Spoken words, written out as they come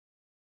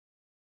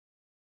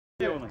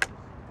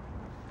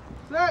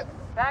Set.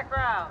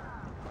 Background.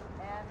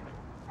 And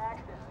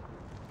action.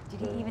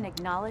 Did he even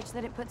acknowledge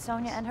that it put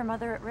Sonia and her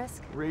mother at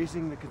risk?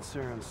 Raising the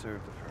concern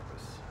served the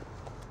purpose.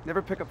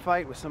 Never pick a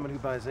fight with someone who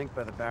buys ink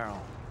by the barrel.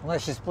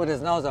 Unless you split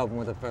his nose open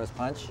with the first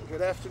punch.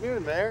 Good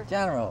afternoon, Mayor.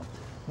 General,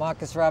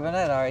 Marcus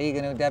Robinette, our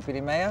eager new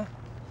Deputy Mayor.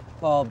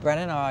 Paul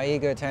Brennan, our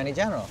eager Attorney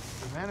General.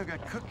 The man who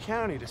got Cook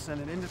County to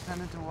send an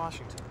independent to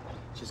Washington.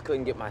 Just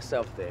couldn't get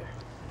myself there.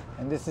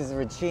 And this is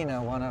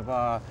Regina, one of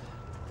our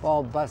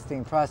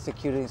ball-busting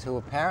prosecutors who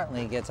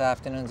apparently gets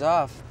afternoons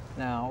off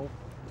now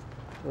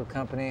to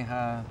accompany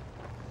her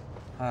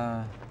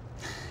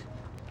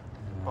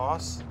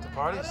Boss, to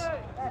parties?